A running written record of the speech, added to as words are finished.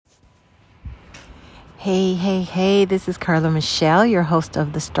Hey, this is Carla Michelle, your host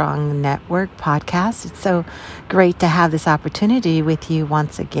of the Strong Network podcast. It's so great to have this opportunity with you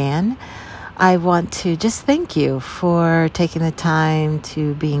once again. I want to just thank you for taking the time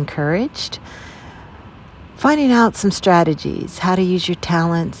to be encouraged, finding out some strategies, how to use your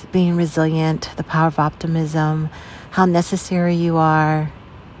talents, being resilient, the power of optimism, how necessary you are.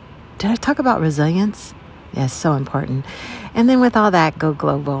 Did I talk about resilience? Yes, so important. And then with all that, go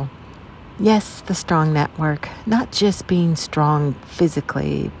global. Yes, the Strong Network, not just being strong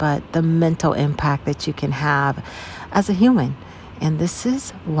physically, but the mental impact that you can have as a human. And this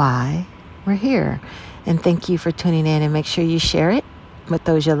is why we're here. And thank you for tuning in, and make sure you share it with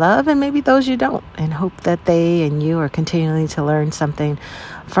those you love and maybe those you don't, and hope that they and you are continuing to learn something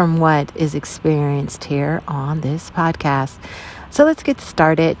from what is experienced here on this podcast. So let's get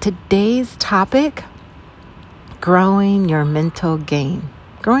started. Today's topic, growing your mental game.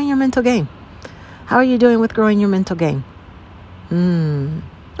 Growing your mental game. How are you doing with growing your mental game?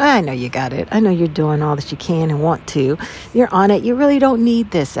 I know you got it. I know you're doing all that you can and want to. You're on it. You really don't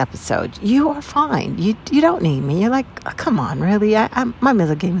need this episode. You are fine. You don't need me. You're like, oh, come on, really? My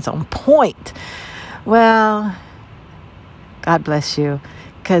mental game is on point. Well, God bless you,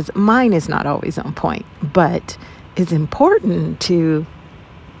 because mine is not always on point, but it's important to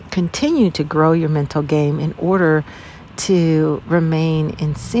continue to grow your mental game in order to remain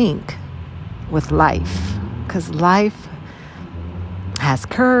in sync with life, because life has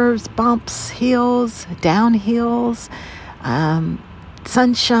curves, bumps, hills, downhills,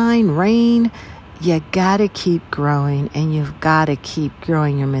 sunshine, rain. You gotta keep growing, and you've got to keep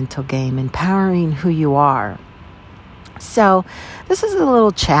growing your mental game, empowering who you are. So this is a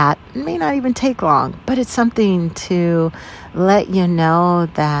little chat. It may not even take long, but it's something to let you know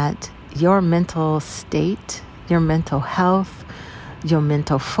that your mental state, your mental health, your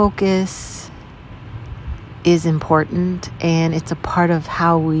mental focus is important, and it's a part of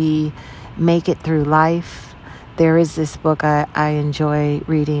how we make it through life. There is this book I enjoy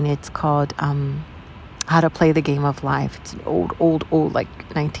reading. It's called How to Play the Game of Life. It's an old, like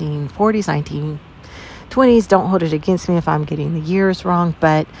 1940s, 1920s. Don't hold it against me if I'm getting the years wrong,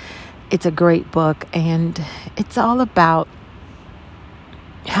 but it's a great book, and it's all about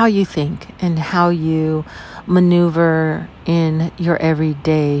how you think and how you maneuver in your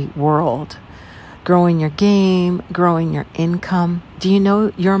everyday world. Growing your game, growing your income. Do you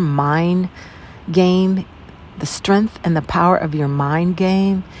know your mind game, the strength and the power of your mind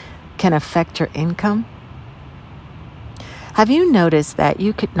game can affect your income? Have you noticed that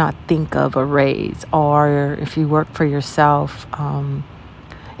you could not think of a raise, or if you work for yourself,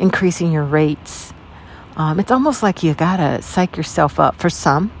 increasing your rates? It's almost like you gotta psych yourself up. For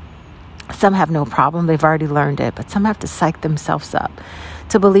some have no problem. They've already learned it, but some have to psych themselves up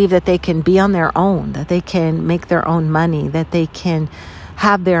to believe that they can be on their own, that they can make their own money, that they can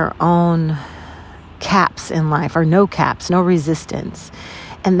have their own caps in life, or no caps, no resistance.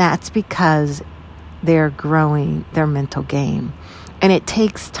 And that's because they're growing their mental game. And it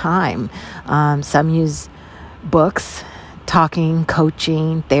takes time. Some use books, talking,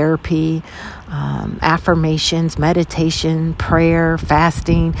 coaching, therapy, affirmations, meditation, prayer,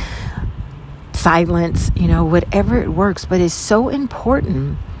 fasting, silence, whatever it works. But it's so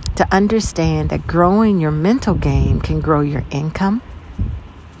important to understand that growing your mental game can grow your income,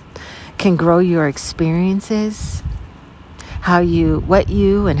 can grow your experiences, what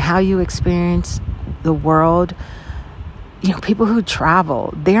you experience the world. People who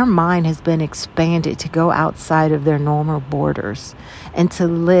travel, their mind has been expanded to go outside of their normal borders and to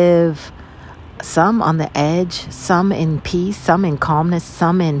live, some on the edge, some in peace, some in calmness,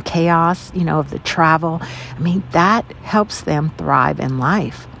 some in chaos, of the travel. That helps them thrive in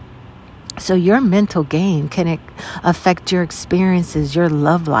life. So your mental game can affect your experiences, your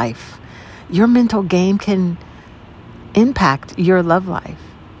love life. Your mental game can impact your love life.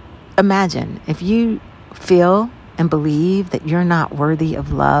 Imagine if you feel and believe that you're not worthy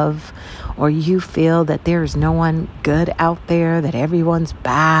of love, or you feel that there is no one good out there, that everyone's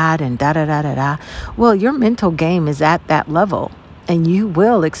bad and da-da-da-da-da. Well, your mental game is at that level, and you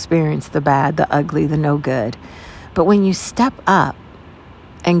will experience the bad, the ugly, the no good. But when you step up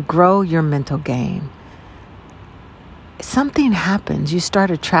and grow your mental game, something happens. You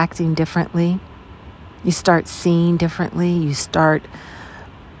start attracting differently. You start seeing differently. You start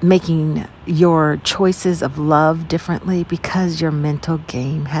making your choices of love differently, because your mental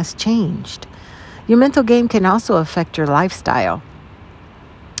game has changed. Your mental game can also affect your lifestyle.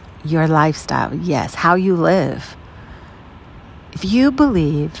 Your lifestyle, yes, how you live. If you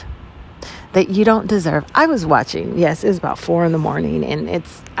believe that you don't deserve. I was watching, yes, it was about 4 a.m, and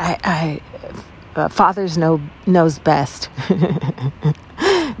Father's knows best.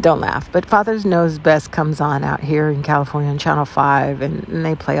 Don't laugh. But Father's Knows Best comes on out here in California on Channel 5, and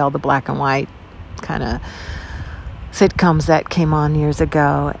they play all the black and white kind of sitcoms that came on years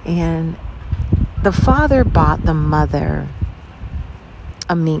ago. And the father bought the mother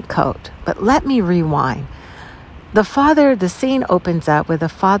a mink coat. But let me rewind. The scene opens up where the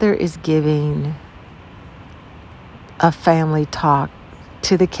father is giving a family talk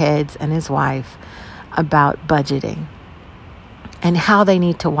to the kids and his wife about budgeting and how they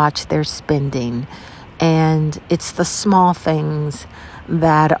need to watch their spending. And it's the small things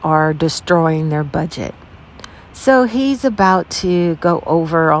that are destroying their budget. So he's about to go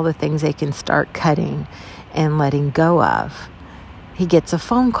over all the things they can start cutting and letting go of. He gets a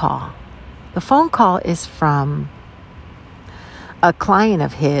phone call. The phone call is from a client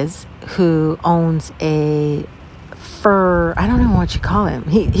of his who owns a fur, I don't know what you call him.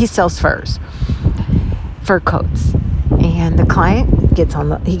 He sells fur coats. And the client gets on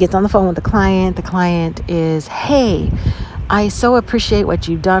the phone with the client. The client is, "Hey, I so appreciate what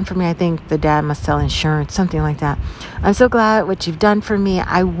you've done for me." I think the dad must sell insurance, something like that. "I'm so glad what you've done for me.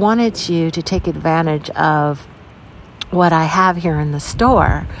 I wanted you to take advantage of what I have here in the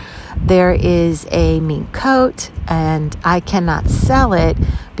store. There is a mink coat, and I cannot sell it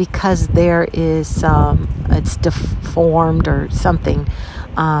because there is it's deformed or something.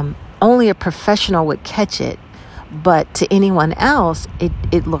 Only a professional would catch it, but to anyone else,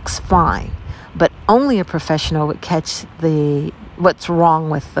 it looks fine. But only a professional would catch what's wrong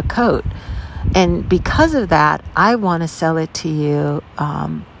with the coat. And because of that, I want to sell it to you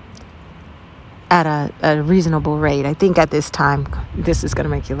at a reasonable rate." I think at this time, this is going to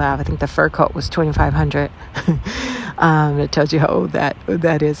make you laugh, I think the fur coat was $2,500. It tells you how old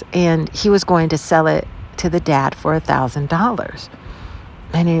that is. And he was going to sell it to the dad for $1,000.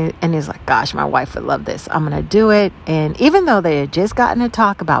 And he's like, "Gosh, my wife would love this. I'm going to do it." And even though they had just gotten to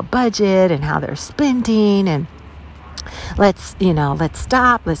talk about budget and how they're spending and let's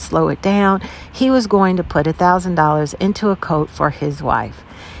stop, let's slow it down, he was going to put $1,000 into a coat for his wife.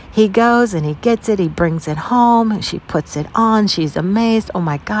 He goes and he gets it. He brings it home. She puts it on. She's amazed. "Oh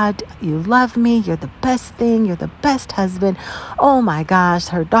my God, you love me. You're the best thing. You're the best husband." Oh my gosh.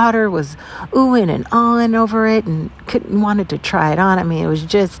 Her daughter was oohing and ahhing over it and wanted to try it on. I mean,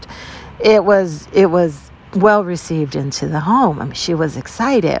 it was well received into the home. I mean, she was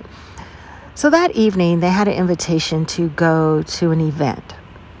excited. So that evening they had an invitation to go to an event.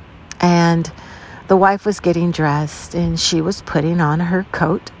 And the wife was getting dressed and she was putting on her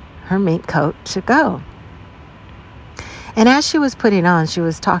mink coat to go. And as she was putting on, she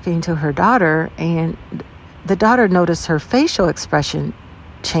was talking to her daughter, and the daughter noticed her facial expression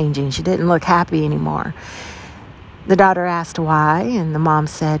changing. She didn't look happy anymore. The daughter asked why, and the mom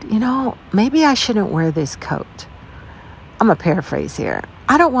said, "Maybe I shouldn't wear this coat." I'm going to paraphrase here.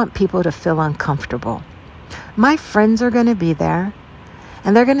 "I don't want people to feel uncomfortable. My friends are going to be there,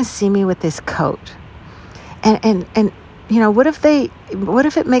 and they're going to see me with this coat. And what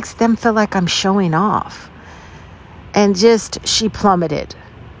if it makes them feel like I'm showing off?" And she plummeted.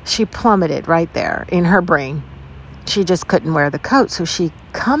 She plummeted right there in her brain. She just couldn't wear the coat. So she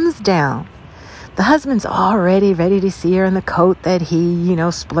comes down. The husband's already ready to see her in the coat that he,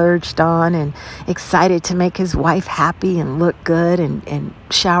 splurged on, and excited to make his wife happy and look good and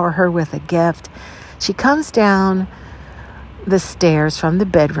shower her with a gift. She comes down the stairs from the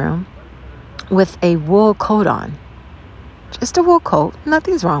bedroom with a wool coat on. Just a wool coat.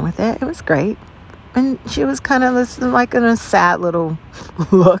 Nothing's wrong with it. It was great. And she was kind of like in a sad little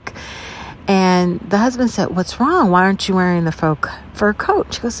look. And the husband said, "What's wrong? Why aren't you wearing the fur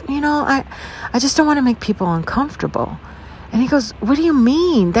coat?" She goes, I just don't want to make people uncomfortable." And he goes, "What do you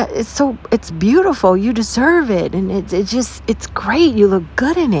mean? It's beautiful. You deserve it. And it's great. You look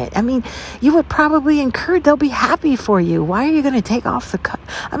good in it. I mean, you would probably they'll be happy for you. Why are you going to take off the coat?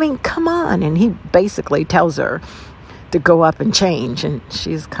 I mean, come on." And he basically tells her to go up and change. And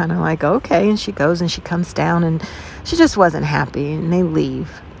she's kind of like, okay. And she goes and she comes down, and she just wasn't happy, and they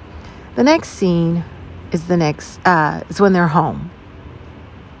leave. The next scene is when they're home.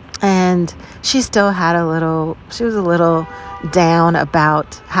 And she was a little down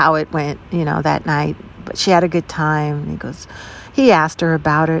about how it went, that night, but she had a good time. And he asked her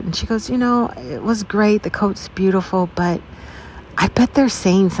about it, and she goes, "It was great. The coat's beautiful, but I bet they're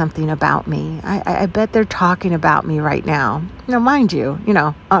saying something about me. I bet they're talking about me right now." Now, mind you,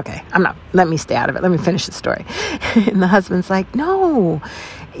 okay, let me stay out of it. Let me finish the story. And the husband's like, "No,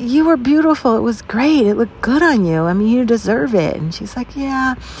 you were beautiful. It was great. It looked good on you. I mean, you deserve it. And she's like,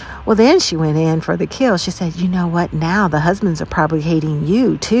 yeah. Well, then she went in for the kill. She said, you know what? Now the husbands are probably hating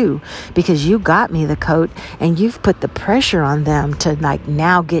you too, because you got me the coat and you've put the pressure on them to like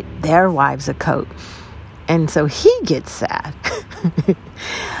now get their wives a coat. And so he gets sad.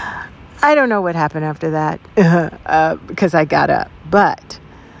 I don't know what happened after that because I got up. But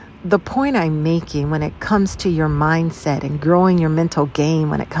the point I'm making when it comes to your mindset and growing your mental game,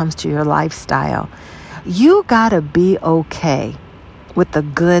 when it comes to your lifestyle, you got to be okay with the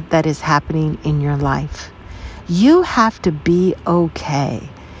good that is happening in your life. You have to be okay.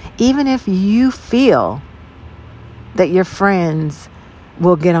 Even if you feel that your friends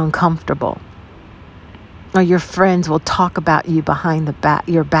will get uncomfortable, or your friends will talk about you behind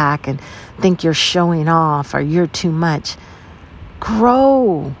your back and think you're showing off or you're too much.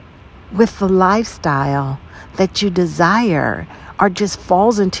 Grow with the lifestyle that you desire or just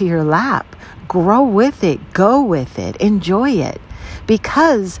falls into your lap. Grow with it. Go with it. Enjoy it.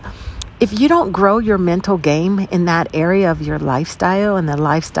 Because if you don't grow your mental game in that area of your lifestyle and the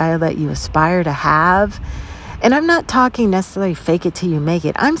lifestyle that you aspire to have, and I'm not talking necessarily fake it till you make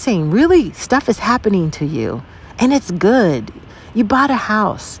it. I'm saying really stuff is happening to you and it's good. You bought a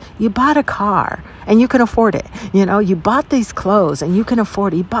house, you bought a car, and you can afford it. You know, you bought these clothes and you can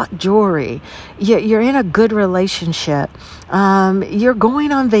afford it. You bought jewelry. You're in a good relationship. You're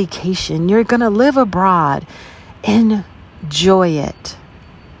going on vacation. You're going to live abroad. Enjoy it.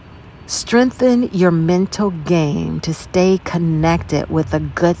 Strengthen your mental game to stay connected with the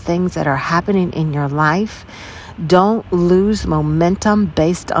good things that are happening in your life. Don't lose momentum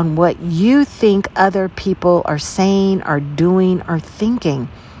based on what you think other people are saying or doing or thinking.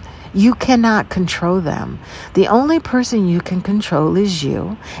 You cannot control them. The only person you can control is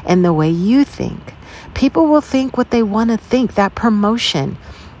you and the way you think. People will think what they want to think. That promotion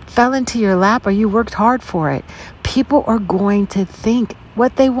fell into your lap or you worked hard for it. People are going to think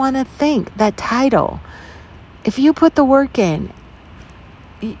what they want to think. That title. If you put the work in,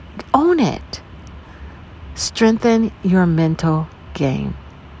 own it. Strengthen your mental game.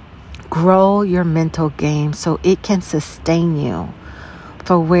 Grow your mental game so it can sustain you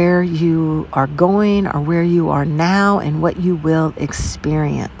for where you are going or where you are now and what you will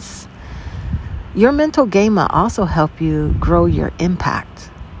experience. Your mental game will also help you grow your impact.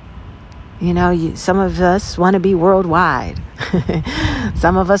 You know, some of us want to be worldwide.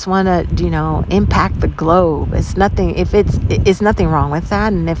 Some of us want to, impact the globe. It's nothing wrong with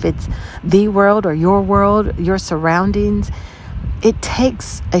that. And if it's the world, your surroundings, it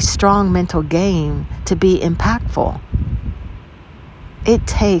takes a strong mental game to be impactful. It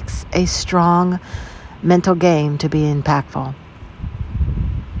takes a strong mental game to be impactful.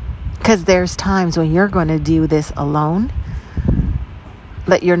 Because there's times when you're going to do this alone,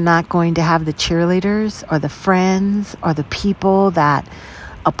 that you're not going to have the cheerleaders or the friends or the people that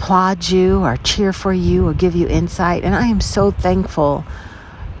applaud you or cheer for you or give you insight. And I am so thankful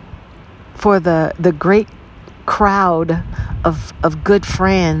for the great crowd of good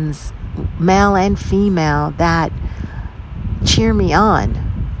friends, male and female, that cheer me on,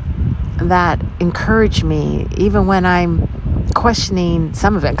 that encourage me, even when I'm questioning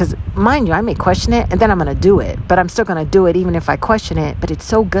some of it. Because mind you, I may question it and then I'm going to do it, but I'm still going to do it even if I question it. But it's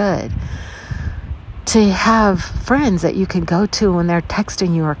so good to have friends that you can go to when they're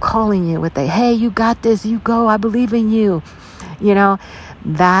texting you or calling you with hey, you got this, you go, I believe in you.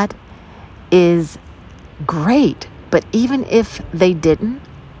 That is great. But even if they didn't,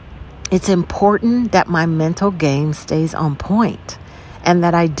 it's important that my mental game stays on point and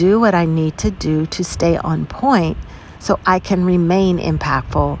that I do what I need to do to stay on point so I can remain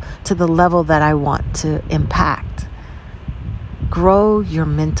impactful to the level that I want to impact. Grow your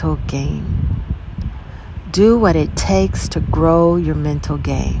mental game. Do what it takes to grow your mental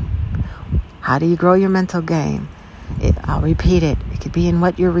game. How do you grow your mental game? I'll repeat it. It could be in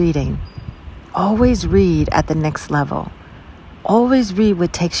what you're reading. Always read at the next level. Always read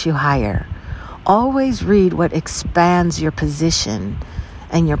what takes you higher. Always read what expands your position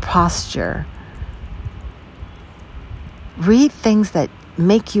and your posture. Read things that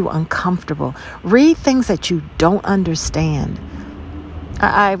make you uncomfortable. Read things that you don't understand.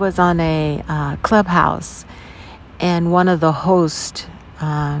 I was on a Clubhouse, and one of the hosts,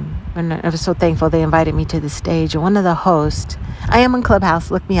 and I was so thankful they invited me to the stage. And one of the hosts, I am on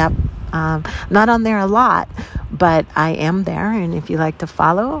Clubhouse, look me up. Not on there a lot, but I am there. And if you like to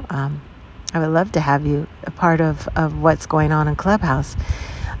follow, I would love to have you a part of what's going on in Clubhouse.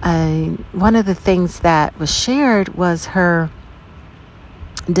 One of the things that was shared was her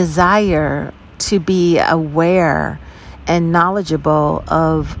desire to be aware and knowledgeable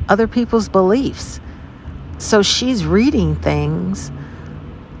of other people's beliefs. So she's reading things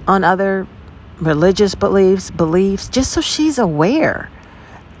on other religious beliefs, just so she's aware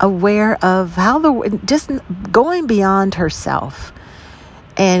of how just going beyond herself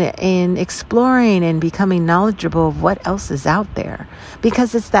and exploring and becoming knowledgeable of what else is out there.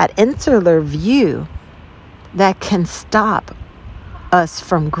 Because it's that insular view that can stop us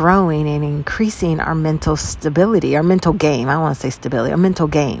from growing and increasing our mental stability, our mental game. I want to say stability, our mental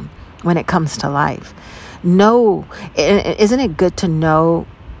game when it comes to life. Isn't it good to know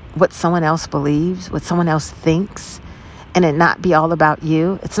what someone else believes, what someone else thinks, and it not be all about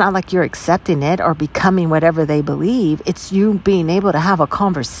you? It's not like you're accepting it or becoming whatever they believe. It's you being able to have a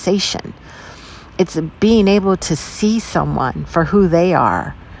conversation. It's being able to see someone for who they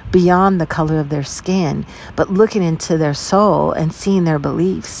are, beyond the color of their skin, but looking into their soul and seeing their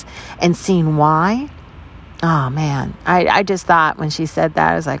beliefs and seeing why. Oh man, I just thought when she said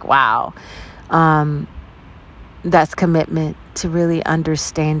that, I was like, wow, that's commitment to really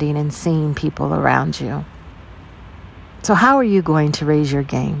understanding and seeing people around you. So how are you going to raise your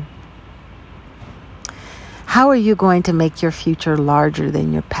game? How are you going to make your future larger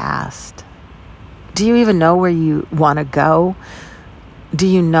than your past? Do you even know where you want to go? Do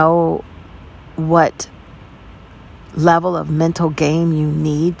you know what level of mental game you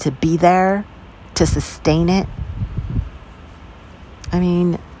need to be there, to sustain it? I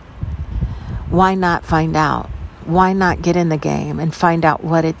mean, why not find out? Why not get in the game and find out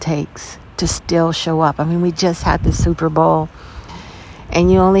what it takes to still show up? I mean, we just had the Super Bowl and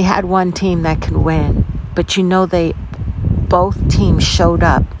you only had one team that could win, but both teams showed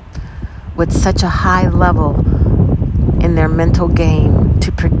up with such a high level in their mental game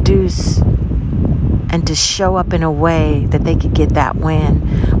to produce and to show up in a way that they could get that win.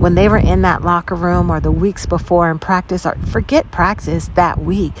 When they were in that locker room or the weeks before in practice, or forget practice, that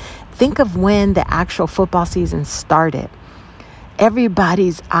week, think of when the actual football season started.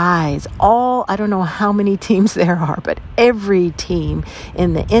 Everybody's eyes, I don't know how many teams there are, but every team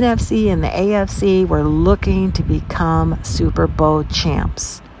in the NFC and the AFC were looking to become Super Bowl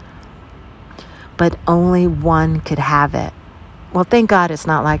champs. But only one could have it. Well, thank God it's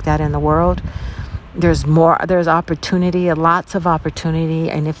not like that in the world. There's opportunity, lots of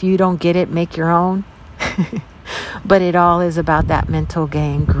opportunity. And if you don't get it, make your own. But it all is about that mental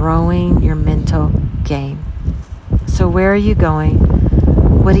game, growing your mental game. So where are you going?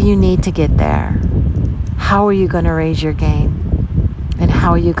 What do you need to get there? How are you going to raise your game? And how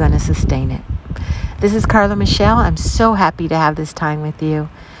are you going to sustain it? This is Carla Michelle. I'm so happy to have this time with you.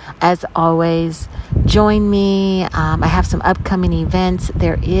 As always, join me. I have some upcoming events.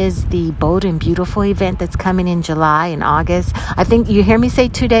 There is the Bold and Beautiful event that's coming in July and August. I think you hear me say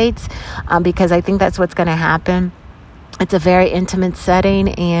 2 dates because I think that's what's going to happen. It's a very intimate setting,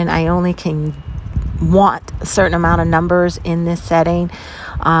 and I only can want a certain amount of numbers in this setting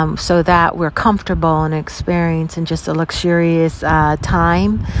so that we're comfortable and experiencing just a luxurious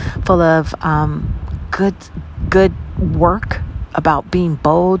time full of good work about being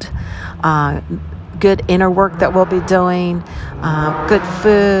bold, good inner work that we'll be doing, good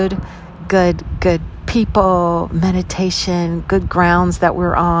food, good people, meditation, good grounds that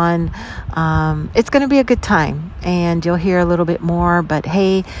we're on. It's going to be a good time, and you'll hear a little bit more. But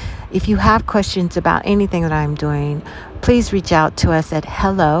hey, if you have questions about anything that I'm doing, please reach out to us at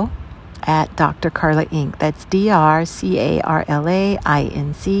hello@Dr. Carla Inc. That's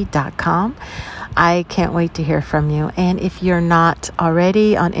DrCarlaInc.com. I can't wait to hear from you. And if you're not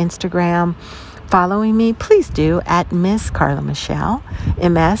already on Instagram following me, please do at Miss Carla Michelle,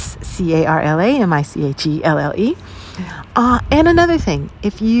 MSCarlamicHelle. And another thing,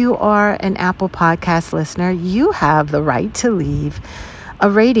 if you are an Apple Podcast listener, you have the right to leave a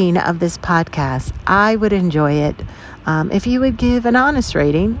rating of this podcast. I would enjoy it if you would give an honest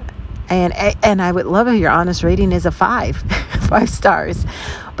rating. And I would love if your honest rating is a 5 stars.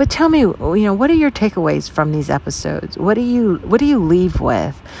 But tell me, what are your takeaways from these episodes? What do you leave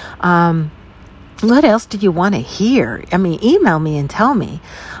with? What else do you want to hear? I mean, email me and tell me.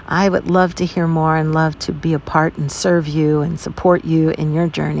 I would love to hear more and love to be a part and serve you and support you in your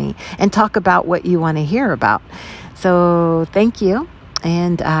journey and talk about what you want to hear about. So thank you.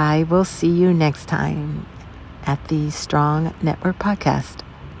 And I will see you next time at the Strong Network Podcast.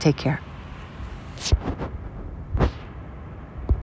 Take care.